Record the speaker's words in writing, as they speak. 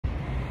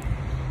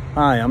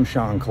Hi, I'm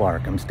Sean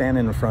Clark. I'm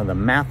standing in front of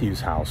the Matthews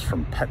house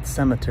from Pet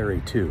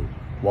Sematary 2.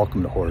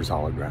 Welcome to Horror's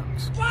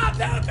Holograms.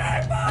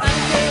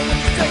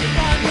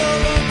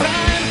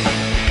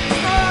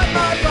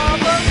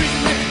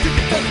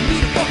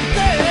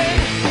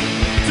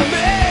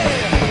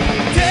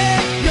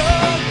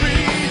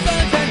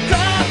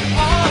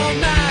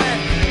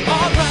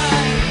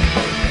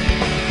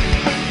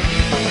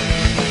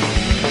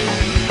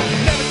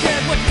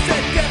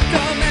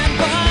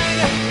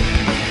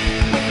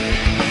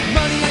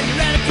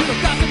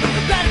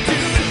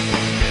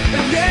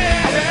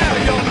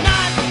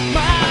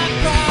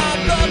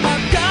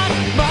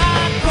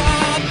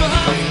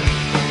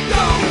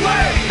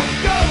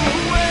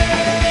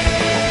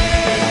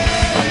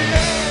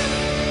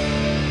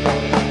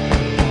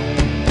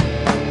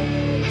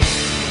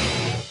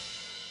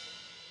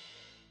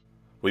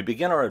 We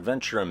begin our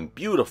adventure in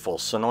beautiful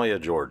Senoia,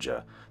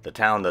 Georgia, the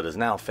town that is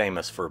now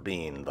famous for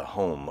being the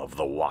home of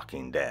the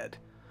Walking Dead.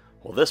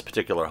 Well, this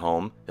particular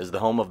home is the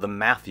home of the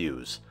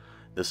Matthews.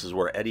 This is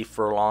where Eddie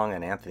Furlong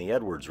and Anthony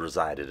Edwards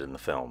resided in the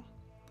film.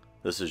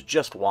 This is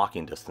just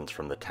walking distance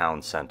from the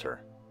town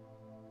center.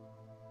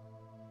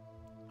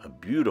 A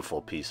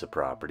beautiful piece of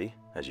property,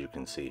 as you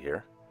can see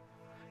here.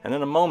 And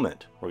in a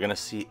moment, we're going to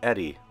see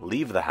Eddie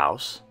leave the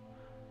house,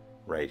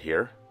 right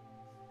here,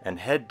 and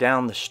head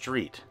down the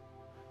street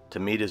to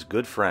meet his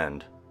good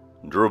friend,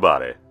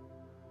 Blvd,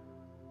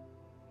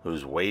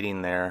 who's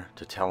waiting there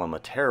to tell him a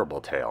terrible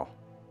tale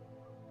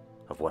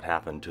of what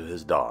happened to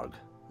his dog,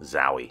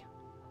 Zowie.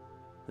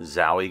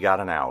 Zowie got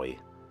an owie,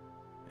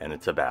 and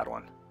it's a bad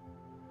one.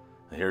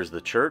 Here's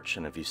the church,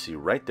 and if you see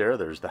right there,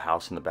 there's the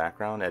house in the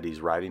background Eddie's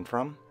riding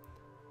from.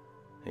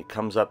 He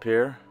comes up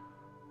here,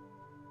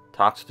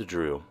 talks to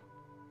Drew,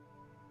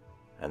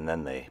 and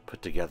then they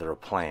put together a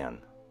plan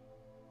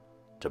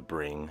to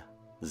bring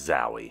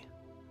Zowie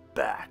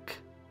back.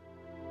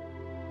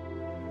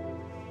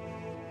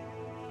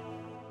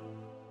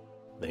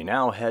 They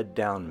now head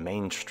down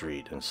Main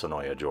Street in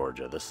Senoia,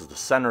 Georgia. This is the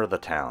center of the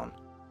town.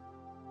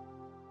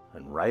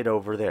 And right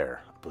over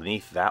there,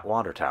 beneath that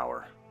water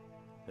tower,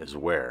 is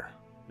where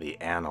the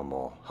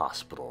animal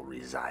hospital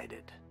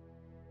resided.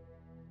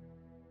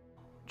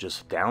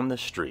 Just down the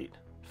street,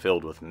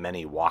 filled with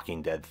many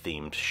Walking Dead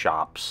themed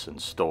shops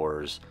and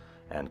stores,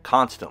 and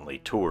constantly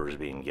tours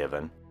being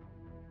given,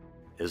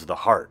 is the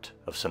heart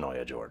of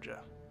Senoia, Georgia.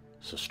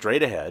 So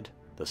straight ahead,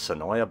 the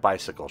Senoia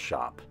Bicycle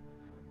Shop.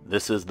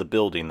 This is the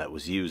building that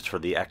was used for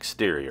the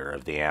exterior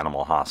of the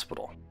animal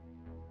hospital.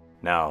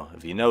 Now,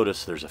 if you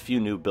notice, there's a few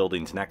new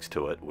buildings next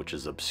to it, which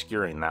is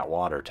obscuring that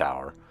water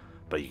tower,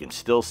 but you can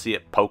still see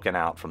it poking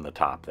out from the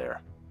top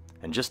there.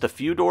 And just a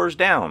few doors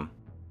down,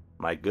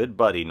 my good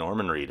buddy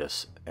Norman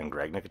Reedus and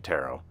Greg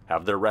Nicotero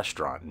have their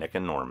restaurant, Nick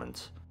and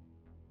Norman's.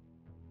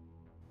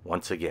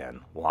 Once again,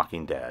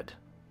 Walking Dead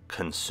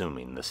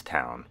consuming this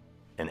town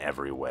in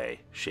every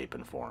way, shape,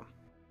 and form.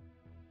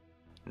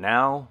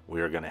 Now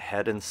we are going to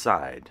head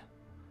inside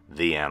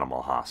the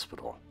animal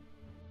hospital,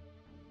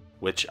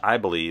 which I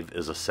believe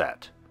is a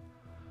set.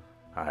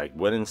 I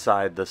went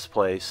inside this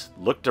place,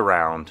 looked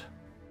around,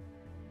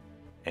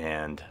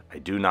 and I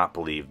do not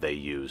believe they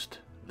used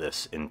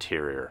this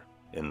interior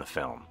in the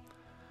film.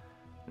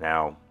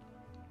 Now,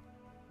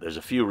 there's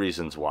a few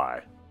reasons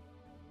why.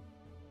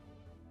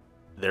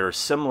 There are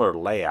similar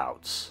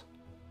layouts,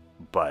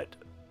 but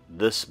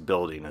this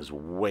building is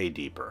way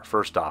deeper.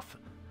 First off,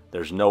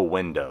 there's no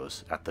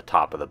windows at the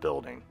top of the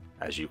building.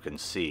 As you can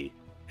see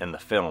in the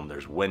film,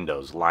 there's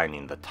windows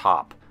lining the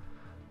top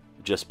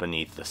just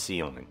beneath the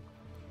ceiling.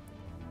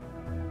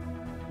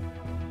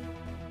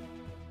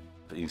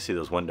 But you can see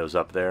those windows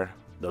up there.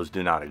 Those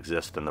do not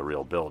exist in the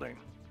real building.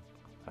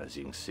 As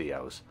you can see,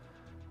 I was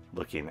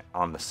looking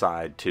on the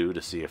side too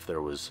to see if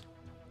there was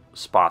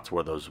spots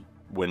where those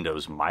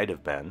windows might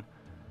have been,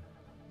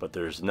 but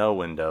there's no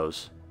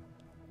windows.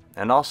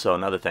 And also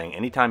another thing,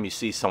 anytime you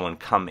see someone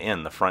come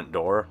in the front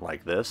door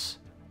like this,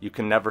 you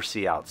can never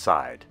see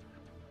outside.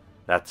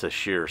 That's a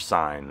sheer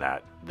sign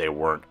that they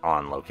weren't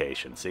on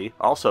location. See?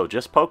 Also,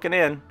 just poking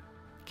in,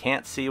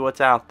 can't see what's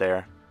out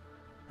there.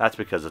 That's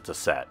because it's a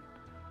set.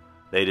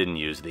 They didn't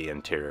use the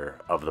interior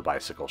of the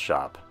bicycle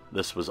shop.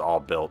 This was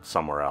all built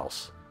somewhere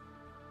else.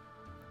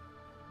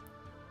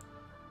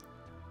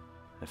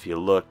 If you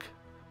look,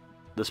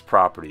 this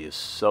property is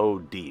so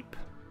deep.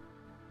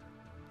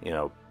 You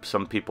know,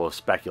 some people have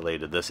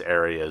speculated this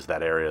area is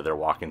that area they're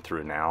walking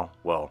through now.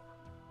 Well,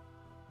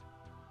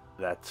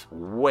 that's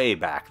way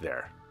back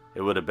there.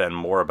 It would have been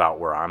more about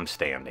where I'm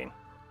standing.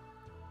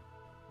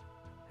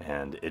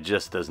 And it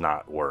just does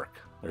not work.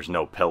 There's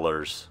no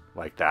pillars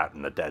like that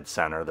in the dead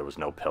center. There was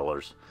no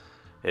pillars.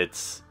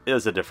 It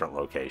is a different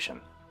location.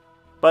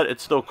 But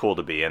it's still cool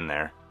to be in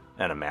there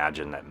and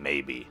imagine that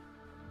maybe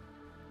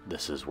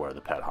this is where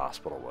the pet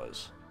hospital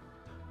was.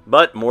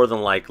 But more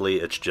than likely,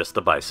 it's just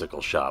the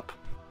bicycle shop.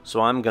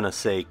 So I'm going to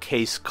say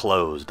case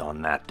closed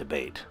on that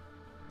debate.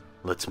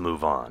 Let's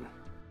move on.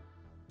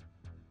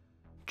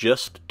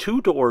 Just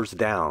 2 doors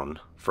down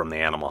from the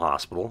animal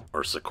hospital,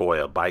 or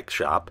Sequoia bike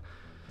shop,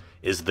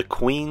 is the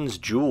Queen's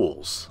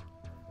Jewels.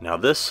 Now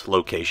this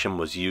location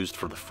was used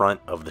for the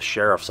front of the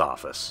sheriff's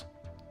office.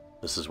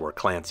 This is where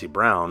Clancy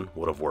Brown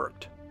would have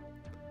worked.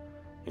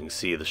 You can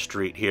see the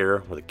street here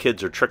where the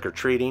kids are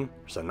trick-or-treating.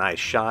 There's a nice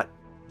shot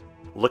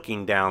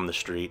looking down the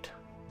street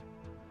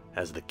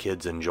as the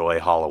kids enjoy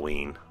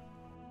Halloween.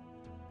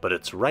 But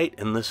it's right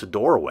in this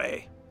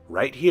doorway,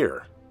 right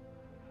here,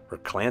 where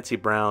Clancy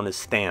Brown is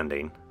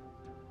standing,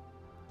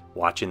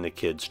 watching the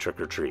kids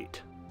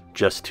trick-or-treat.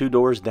 Just 2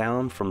 doors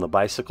down from the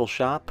bicycle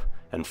shop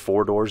and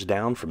 4 doors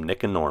down from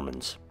Nick and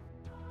Norman's.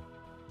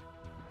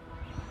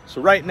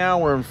 So right now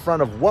we're in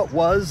front of what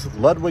was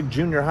Ludwig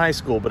Junior High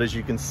School, but as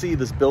you can see,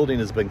 this building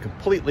has been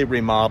completely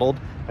remodeled,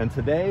 and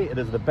today it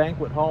is the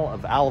Banquet Hall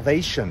of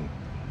Alvation.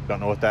 Don't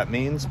know what that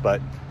means, but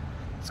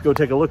let's go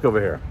take a look over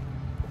here.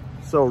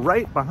 So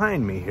right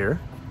behind me here,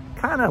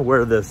 kind of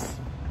where this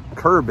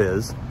curb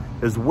is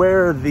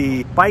where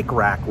the bike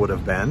rack would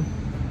have been,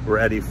 where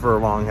Eddie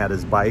Furlong had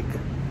his bike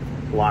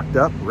locked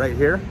up right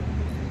here.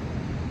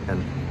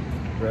 And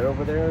right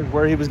over there is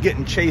where he was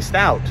getting chased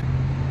out.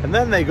 And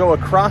then they go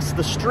across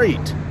the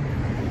street.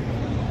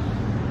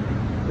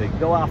 They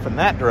go off in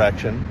that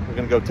direction. We're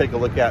gonna go take a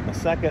look at in a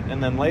second.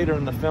 And then later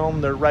in the film,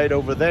 they're right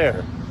over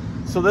there.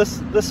 So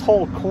this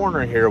whole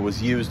corner here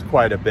was used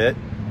quite a bit.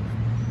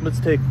 Let's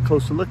take a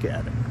closer look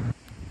at it.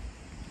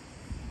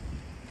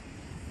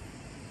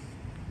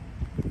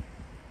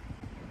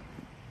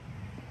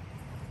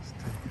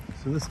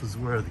 So this was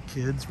where the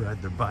kids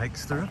ride their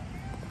bikes through.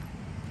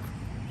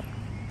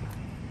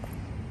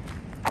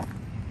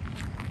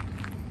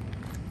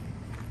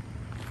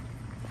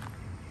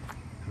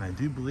 And I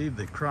do believe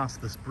they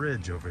crossed this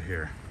bridge over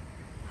here.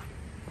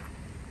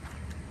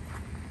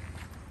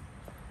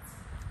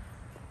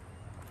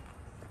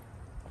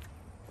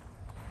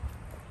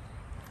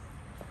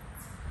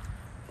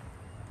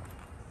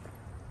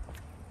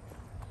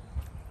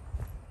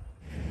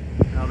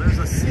 Now there's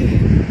a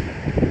scene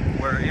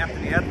where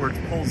Anthony Edwards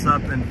pulls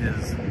up in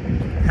his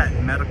pet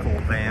medical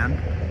van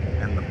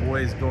and the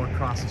boys go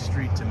across the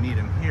street to meet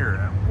him here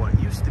at what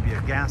used to be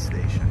a gas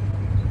station.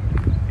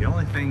 The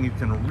only thing you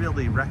can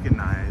really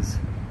recognize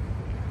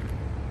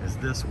is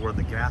this, where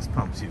the gas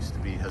pumps used to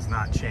be, has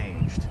not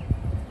changed.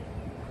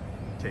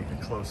 Take a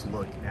close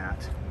look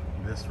at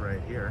this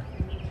right here.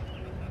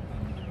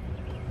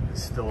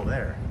 It's still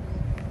there.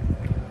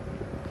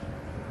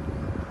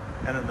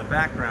 And in the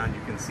background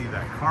you can see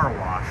that car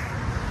wash.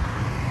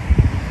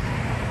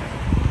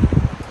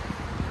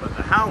 But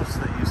the house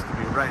that used to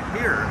be right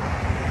here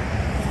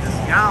is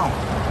gone.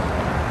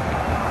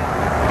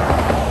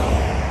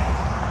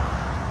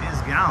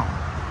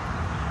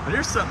 But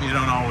here's something you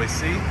don't always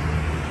see. An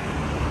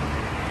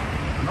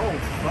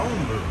old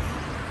phone booth,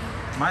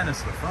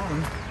 minus the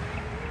phone.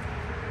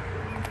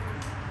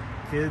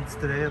 Kids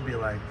today will be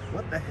like,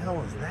 what the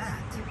hell is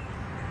that?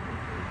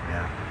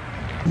 Yeah.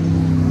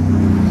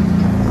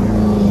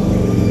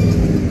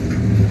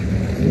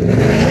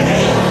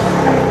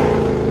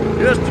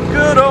 Just a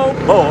good old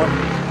boy,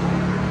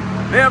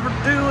 never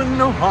doing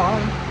no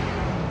harm.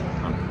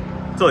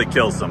 Until he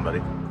kills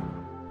somebody.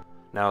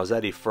 Now as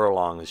Eddie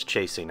Furlong is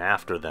chasing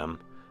after them,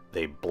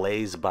 they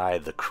blaze by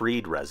the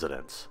Creed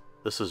residence.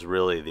 This is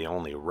really the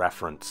only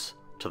reference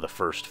to the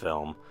first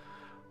film,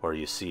 where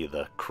you see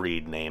the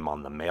Creed name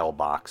on the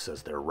mailbox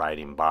as they're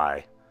riding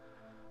by.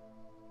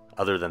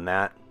 Other than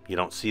that, you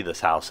don't see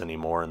this house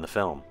anymore in the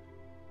film.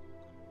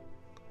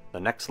 The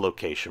next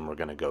location we're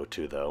going to go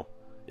to, though,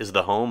 is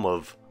the home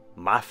of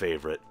my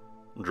favorite,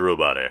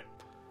 Blvd.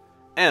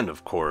 And,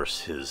 of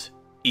course, his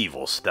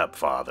evil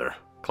stepfather,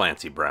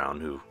 Clancy Brown,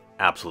 who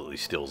absolutely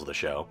steals the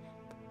show.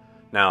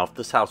 Now, if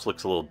this house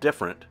looks a little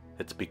different,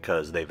 it's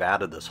because they've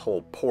added this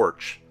whole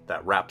porch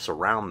that wraps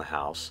around the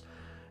house,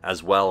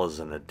 as well as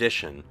an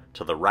addition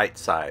to the right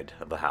side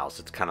of the house.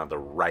 It's kind of the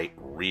right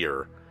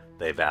rear.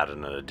 They've added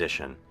an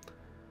addition.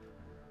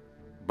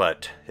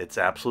 But it's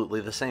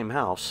absolutely the same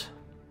house.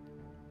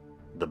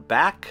 The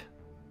back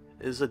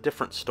is a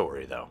different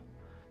story, though.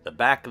 The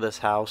back of this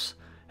house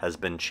has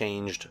been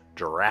changed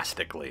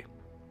drastically.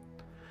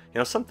 You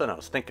know, something I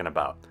was thinking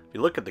about. If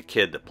you look at the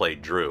kid that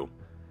played Drew,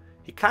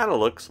 he kind of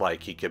looks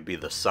like he could be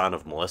the son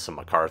of Melissa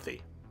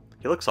McCarthy.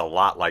 He looks a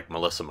lot like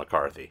Melissa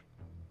McCarthy.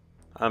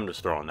 I'm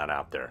just throwing that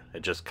out there.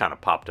 It just kind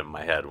of popped in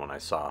my head when I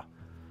saw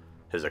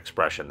his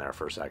expression there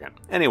for a second.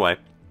 Anyway,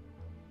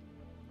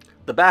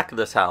 the back of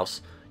this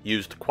house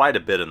used quite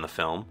a bit in the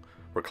film,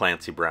 where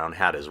Clancy Brown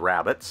had his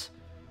rabbits.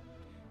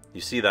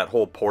 You see that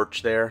whole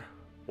porch there?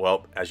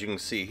 Well, as you can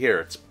see here,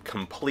 it's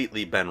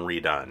completely been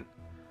redone.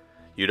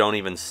 You don't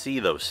even see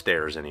those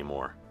stairs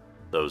anymore.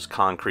 Those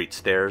concrete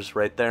stairs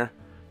right there.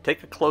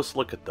 Take a close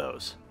look at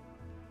those.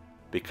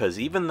 Because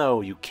even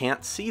though you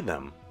can't see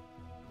them,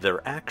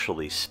 they're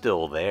actually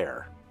still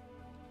there.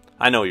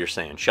 I know you're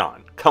saying,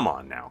 Sean, come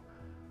on now.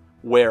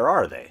 Where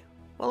are they?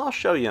 Well, I'll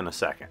show you in a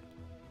second.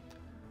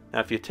 Now,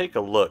 if you take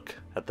a look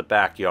at the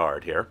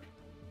backyard here,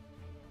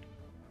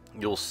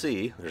 you'll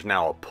see there's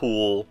now a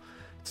pool.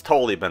 It's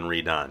totally been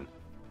redone.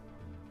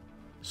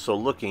 So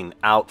looking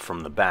out from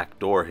the back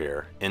door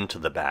here into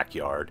the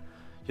backyard,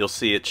 you'll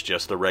see it's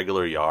just a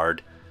regular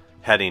yard.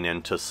 heading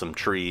into some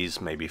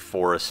trees, maybe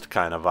forest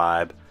kind of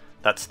vibe.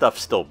 That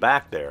stuff's still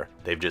back there.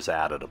 They've just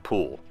added a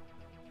pool.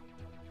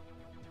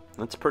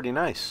 That's pretty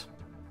nice.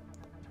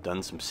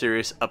 Done some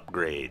serious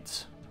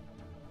upgrades.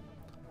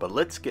 But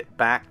let's get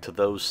back to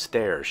those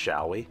stairs,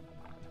 shall we?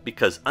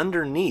 Because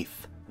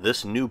underneath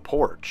this new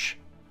porch,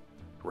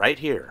 right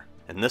here,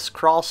 in this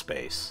crawl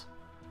space,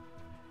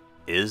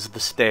 is the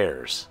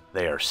stairs.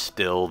 They are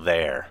still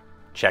there.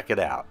 Check it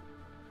out.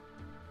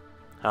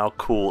 How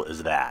cool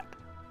is that?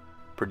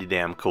 Pretty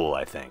damn cool,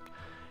 I think.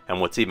 And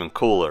what's even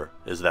cooler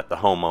is that the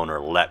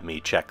homeowner let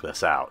me check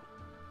this out.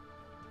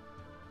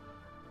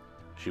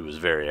 She was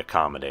very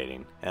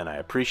accommodating, and I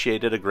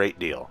appreciate it a great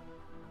deal.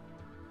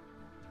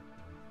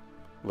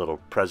 Little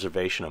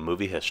preservation of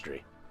movie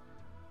history.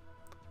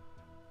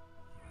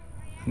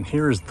 And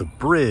here's the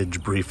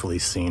bridge briefly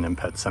seen in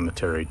Pet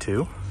Sematary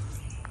 2.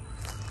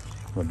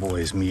 The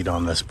boys meet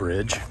on this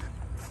bridge.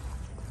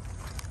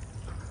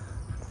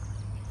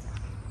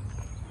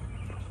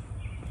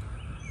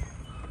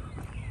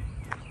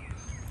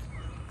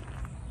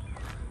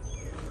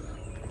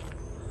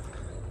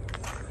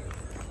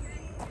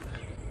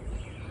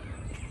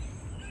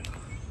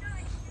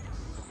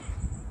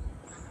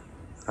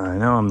 I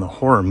know I'm the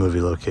horror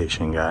movie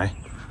location guy,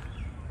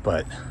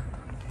 but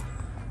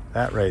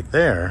that right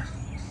there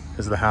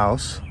is the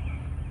house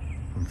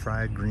from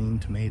Fried Green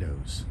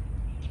Tomatoes.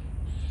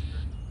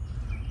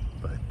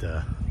 But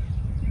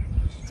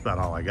that's about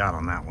all I got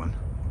on that one.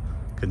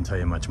 Couldn't tell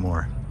you much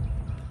more.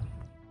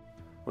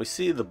 We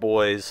see the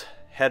boys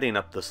heading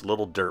up this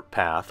little dirt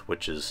path,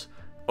 which is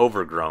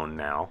overgrown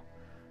now,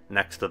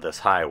 next to this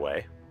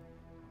highway.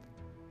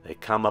 They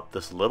come up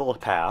this little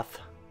path,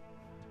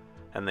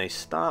 and they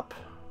stop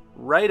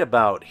right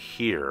about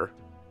here,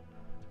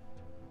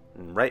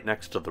 right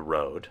next to the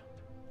road.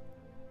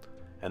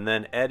 And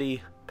then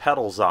Eddie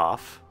pedals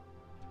off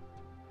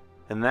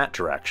in that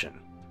direction.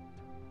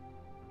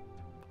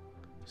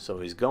 So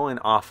he's going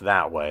off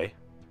that way,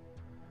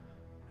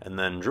 and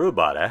then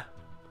Blvd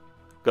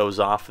goes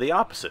off the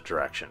opposite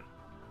direction.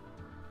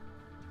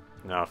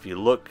 Now if you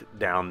look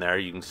down there,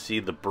 you can see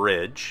the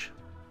bridge,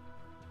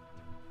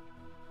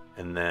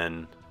 and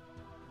then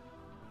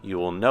you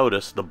will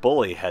notice the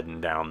bully heading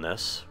down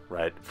this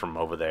right from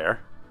over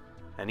there,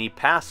 and he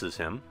passes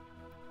him,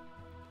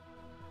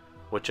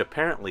 which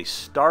apparently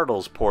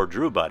startles poor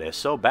Blvd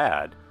so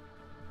bad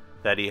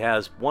that he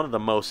has one of the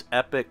most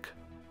epic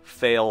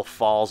fail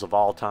falls of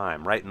all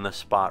time right in this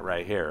spot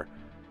right here.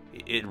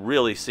 It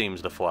really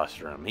seems to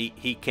fluster him.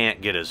 He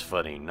can't get his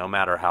footing no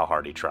matter how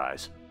hard he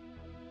tries.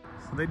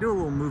 So they do a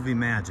little movie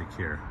magic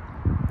here.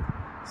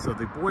 So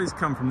the boys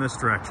come from this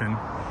direction,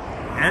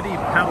 Eddie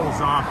pedals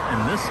off in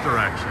this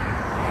direction,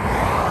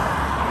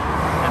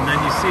 and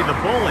then you see the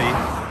bully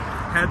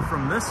head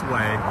from this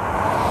way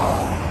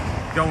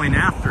going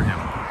after him.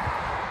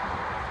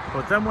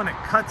 But then when it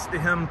cuts to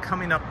him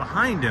coming up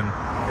behind him,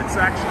 it's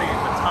actually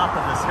at the top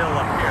of this hill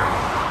up here.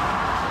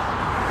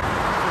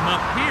 From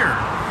up here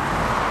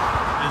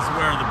is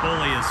where the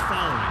bully is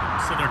following him,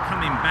 so they're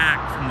coming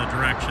back from the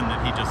direction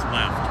that he just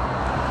left.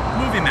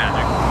 Movie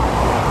magic.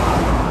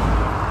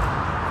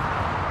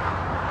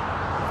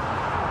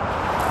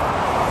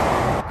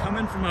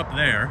 From up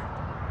there.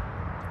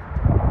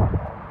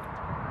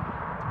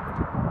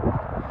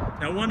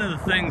 Now one of the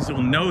things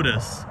you'll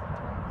notice,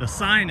 the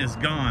sign is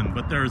gone,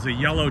 but there's a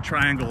yellow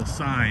triangle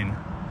sign.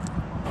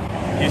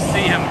 You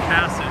see him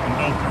pass it in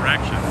both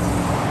directions.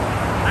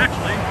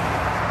 Actually,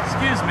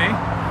 excuse me,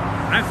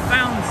 I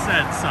found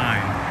said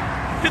sign.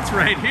 It's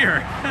right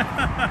here.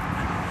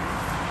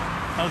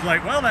 I was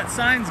like, well, that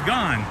sign's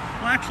gone.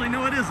 Well, actually,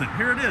 no, it isn't.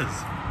 Here it is.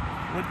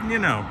 What do you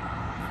know?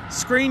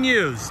 Screen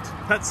used.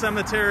 Pet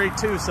Sematary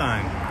 2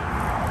 sign.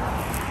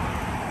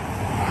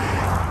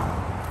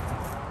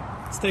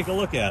 Let's take a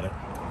look at it.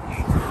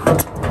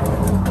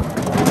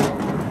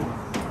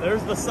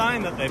 There's the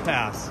sign that they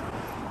pass.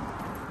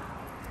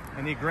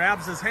 And he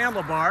grabs his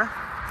handlebar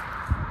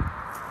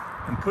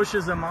and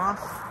pushes him off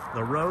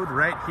the road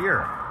right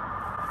here.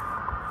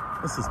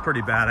 This is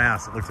pretty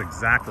badass. It looks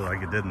exactly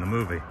like it did in the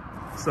movie.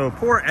 So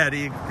poor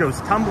Eddie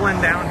goes tumbling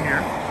down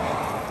here.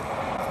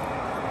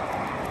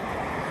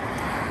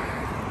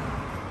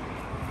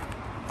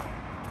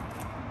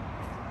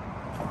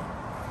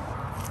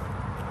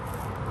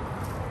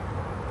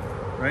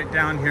 Right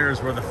down here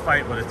is where the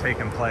fight would have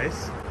taken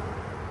place.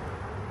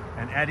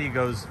 And Eddie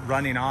goes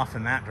running off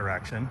in that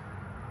direction.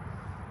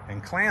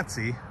 And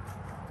Clancy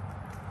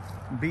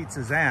beats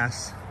his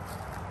ass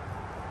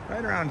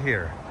right around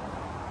here.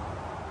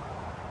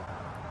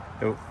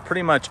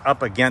 Pretty much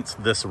up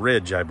against this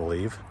ridge, I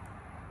believe.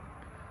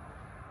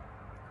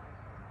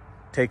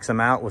 Takes him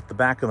out with the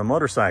back of the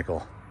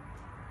motorcycle.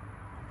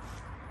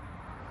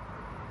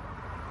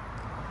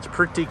 It's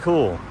pretty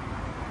cool.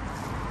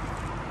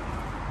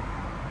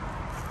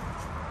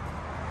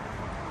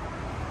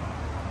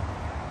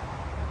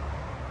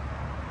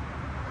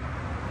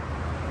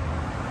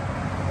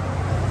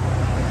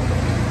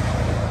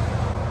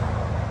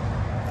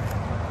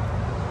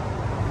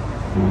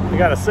 I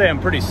gotta say, I'm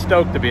pretty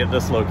stoked to be at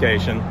this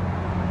location.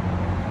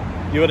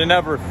 You would have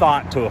never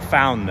thought to have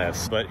found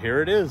this, but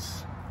here it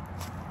is.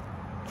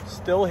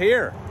 Still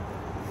here.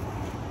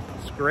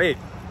 It's great.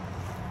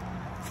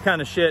 This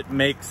kind of shit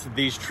makes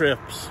these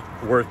trips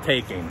worth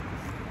taking,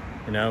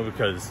 you know,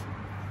 because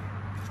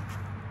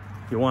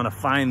you want to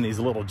find these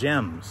little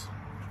gems.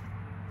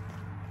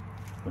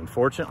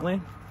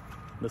 Unfortunately,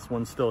 this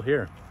one's still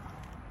here,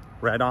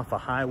 right off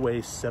of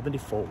Highway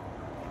 74.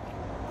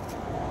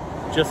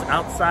 Just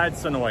outside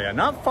Sonoya,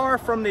 not far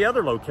from the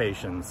other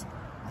locations.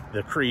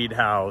 The Creed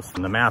house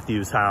and the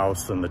Matthews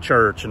house and the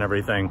church and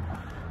everything,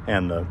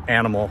 and the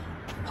animal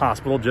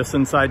hospital just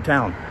inside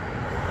town.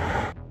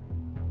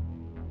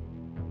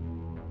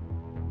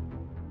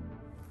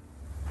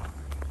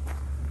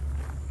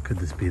 Could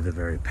this be the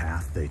very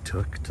path they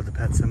took to the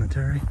pet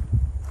cemetery?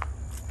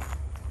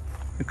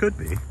 It could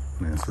be.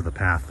 I mean, this is the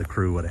path the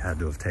crew would have had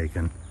to have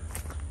taken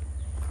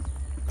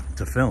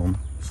to film,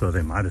 so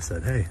they might have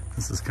said, hey,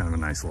 this is kind of a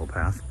nice little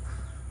path.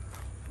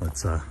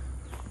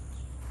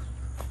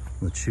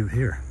 Let's shoot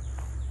here.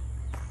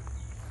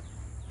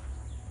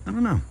 I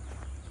don't know.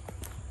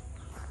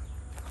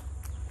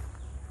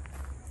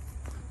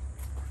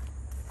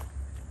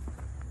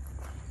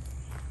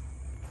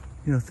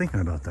 You know, thinking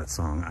about that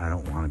song, I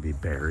don't want to be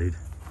buried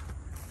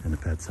in a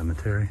pet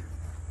cemetery.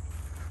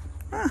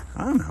 I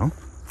don't know.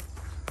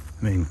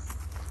 I mean,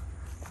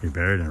 if you're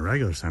buried in a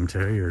regular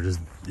cemetery,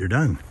 you're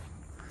done.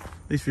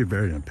 At least if you're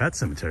buried in a pet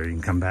cemetery, you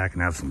can come back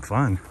and have some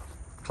fun.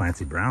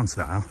 Clancy Brown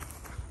style.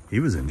 He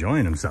was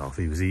enjoying himself.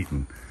 He was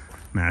eating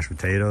mashed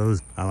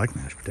potatoes. I like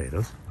mashed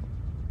potatoes.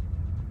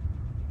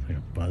 It's like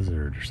a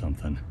buzzard or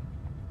something.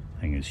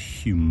 Thing is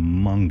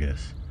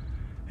humongous.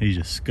 He's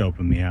just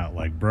scoping me out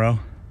like, bro,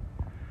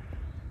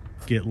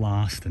 get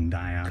lost and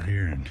die out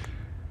here and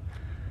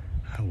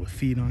I will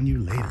feed on you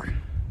later.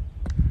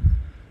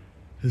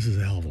 This is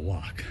a hell of a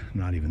walk.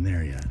 I'm not even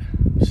there yet.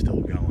 I'm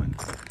still going.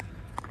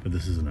 But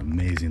this is an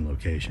amazing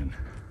location.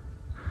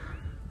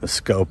 The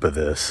scope of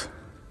this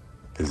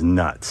is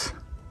nuts.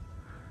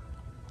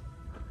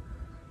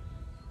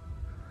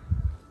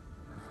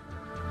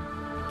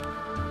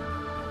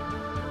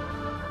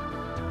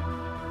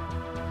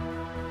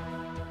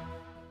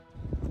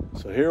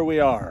 So here we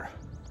are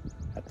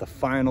at the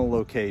final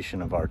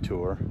location of our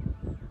tour,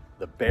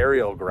 the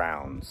burial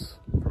grounds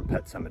from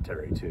Pet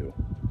Sematary 2.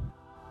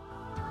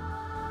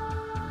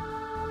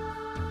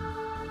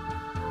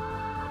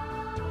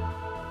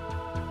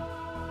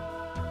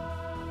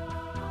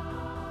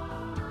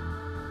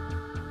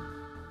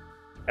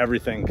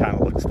 Everything kind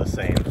of looks the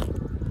same,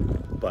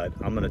 but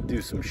I'm gonna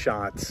do some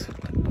shots,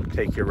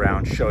 take you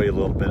around, show you a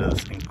little bit of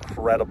this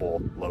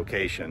incredible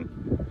location,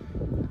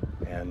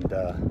 and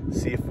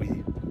see if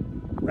we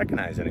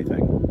recognize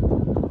anything.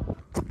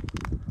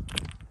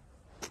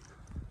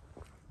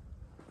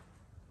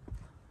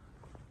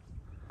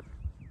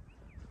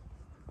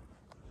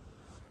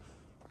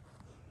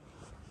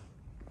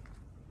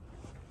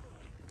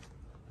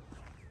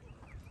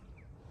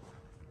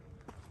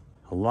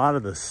 A lot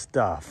of the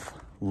stuff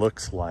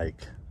looks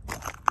like,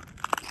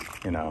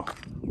 you know,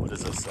 what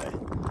does this say?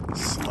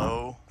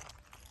 Slow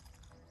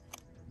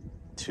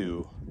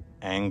to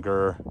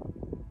anger,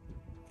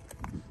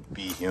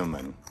 be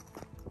human.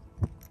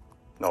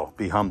 No,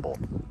 be humble.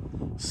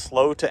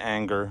 Slow to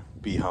anger,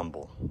 be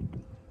humble.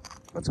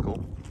 That's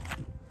cool.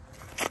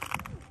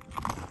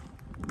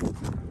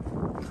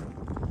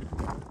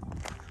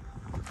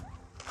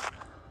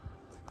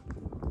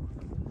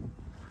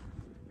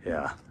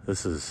 Yeah,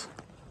 this is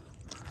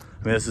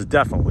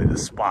definitely the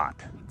spot.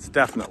 It's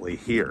definitely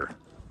here.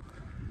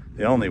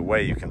 The only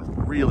way you can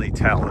really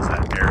tell is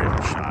that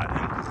aerial shot.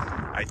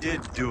 And I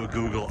did do a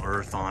Google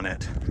Earth on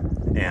it,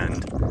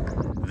 and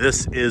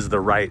this is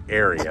the right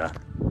area.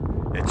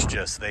 It's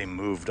just they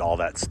moved all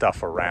that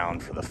stuff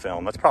around for the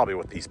film. That's probably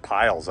what these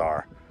piles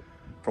are,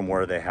 from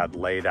where they had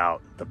laid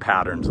out the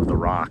patterns of the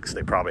rocks.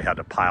 They probably had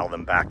to pile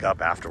them back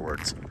up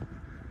afterwards.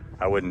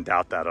 I wouldn't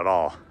doubt that at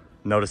all.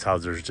 Notice how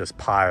there's just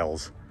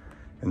piles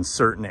in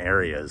certain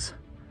areas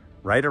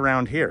right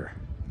around here.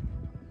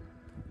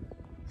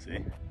 See?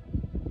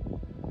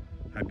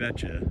 I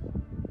bet you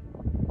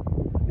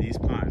these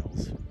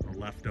piles are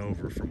left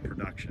over from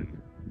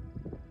production,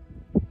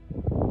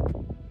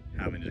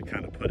 having to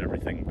kind of put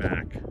everything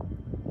back.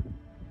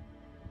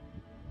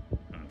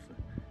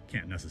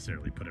 Can't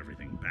necessarily put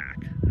everything back.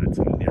 That's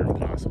near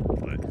impossible,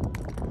 but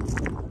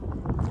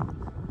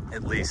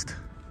at least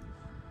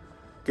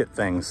get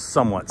things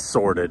somewhat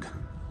sorted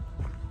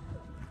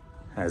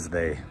as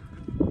they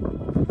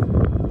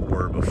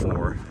were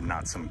before, and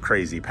not some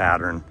crazy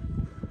pattern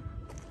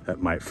that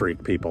might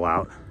freak people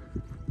out.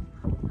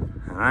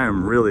 And I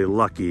am really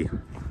lucky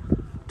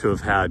to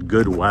have had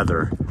good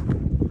weather.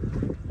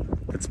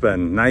 It's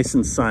been nice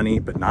and sunny,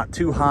 but not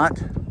too hot,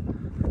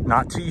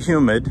 not too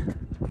humid.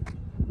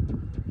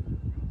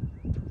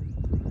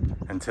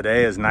 And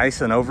today is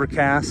nice and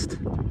overcast,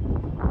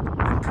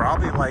 and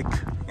probably like,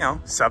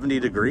 70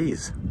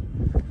 degrees.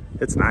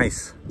 It's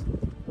nice.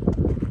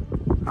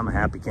 I'm a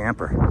happy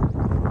camper.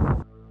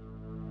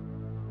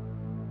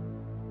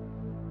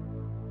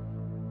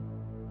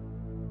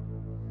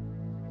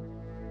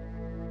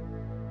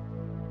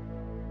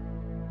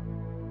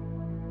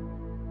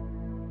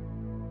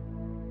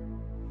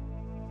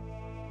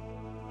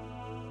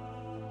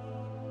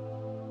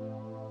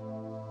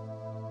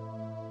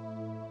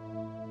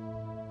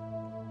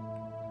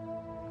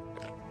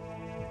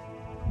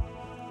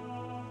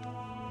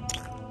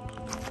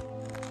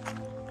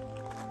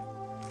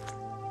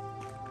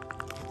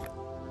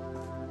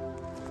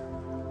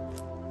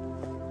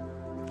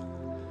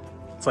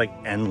 It's like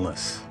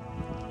endless.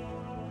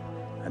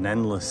 An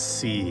endless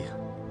sea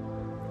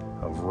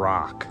of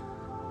rock.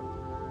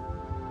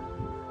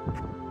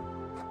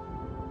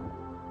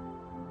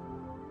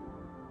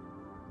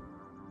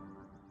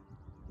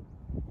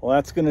 Well,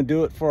 that's going to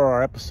do it for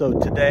our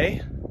episode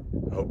today.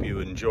 I hope you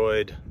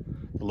enjoyed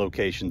the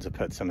locations of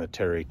Pet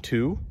Sematary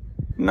 2.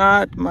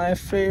 Not my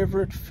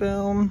favorite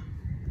film.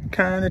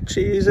 Kind of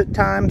cheese at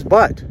times,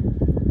 but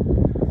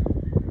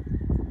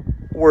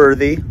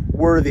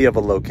worthy of a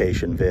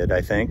location vid,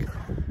 I think.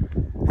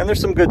 And there's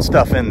some good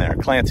stuff in there.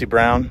 Clancy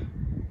Brown,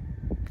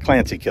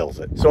 Clancy kills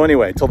it. So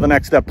anyway, till the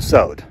next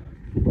episode,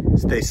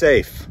 stay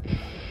safe.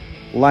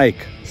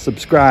 Like,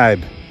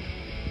 subscribe,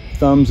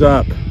 thumbs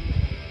up,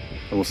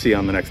 and we'll see you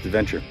on the next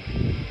adventure.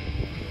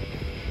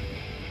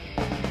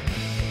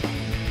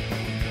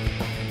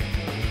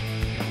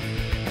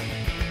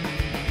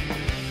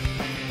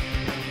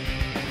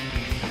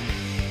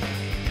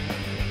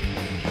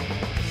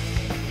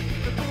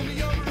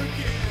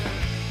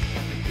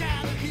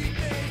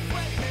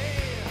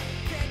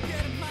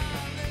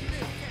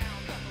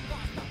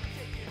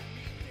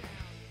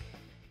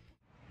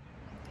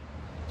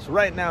 So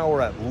right now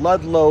we're at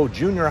Ludlow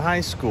Junior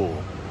High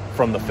School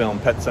from the film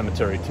Pet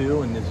Sematary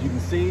 2, and as you can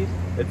see,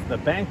 it's the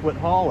banquet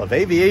hall of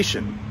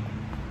aviation.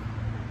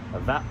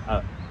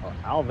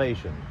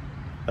 Alvation.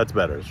 That's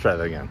better. Let's try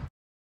that again.